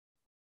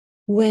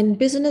When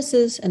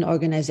businesses and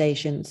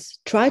organizations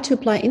try to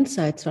apply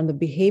insights from the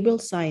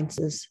behavioral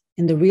sciences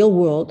in the real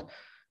world,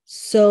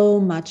 so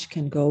much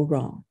can go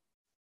wrong.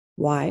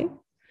 Why?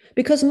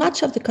 Because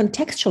much of the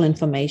contextual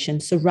information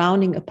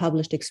surrounding a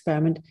published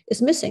experiment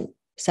is missing,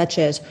 such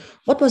as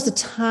what was the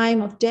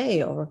time of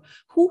day or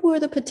who were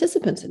the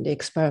participants in the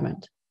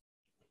experiment.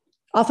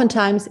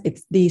 Oftentimes,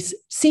 it's these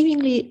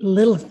seemingly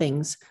little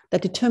things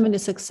that determine the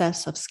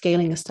success of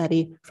scaling a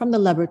study from the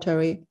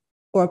laboratory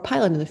or a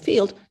pilot in the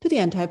field to the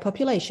entire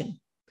population.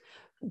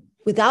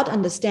 Without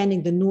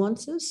understanding the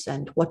nuances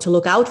and what to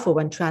look out for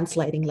when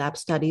translating lab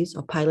studies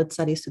or pilot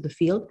studies to the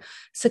field,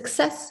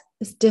 success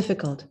is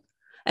difficult.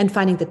 And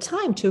finding the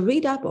time to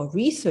read up or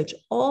research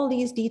all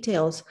these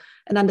details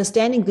and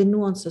understanding the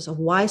nuances of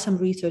why some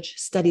research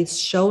studies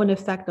show an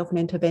effect of an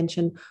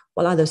intervention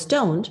while others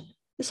don't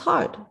is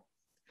hard.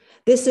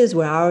 This is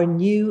where our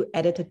new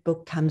edited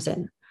book comes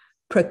in.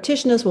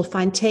 Practitioners will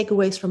find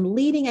takeaways from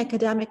leading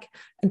academic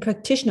and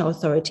practitioner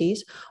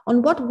authorities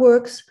on what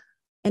works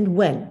and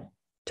when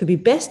to be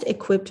best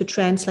equipped to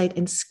translate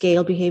and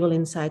scale behavioral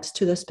insights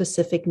to their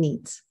specific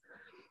needs.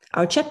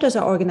 Our chapters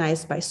are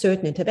organized by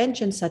certain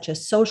interventions such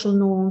as social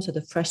norms or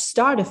the fresh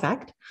start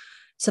effect,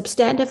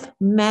 substantive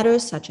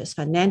matters such as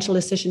financial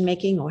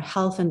decision-making or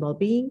health and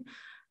well-being,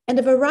 and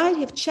a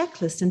variety of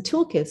checklists and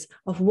toolkits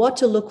of what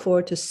to look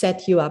for to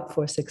set you up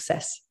for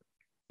success.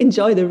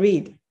 Enjoy the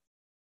read.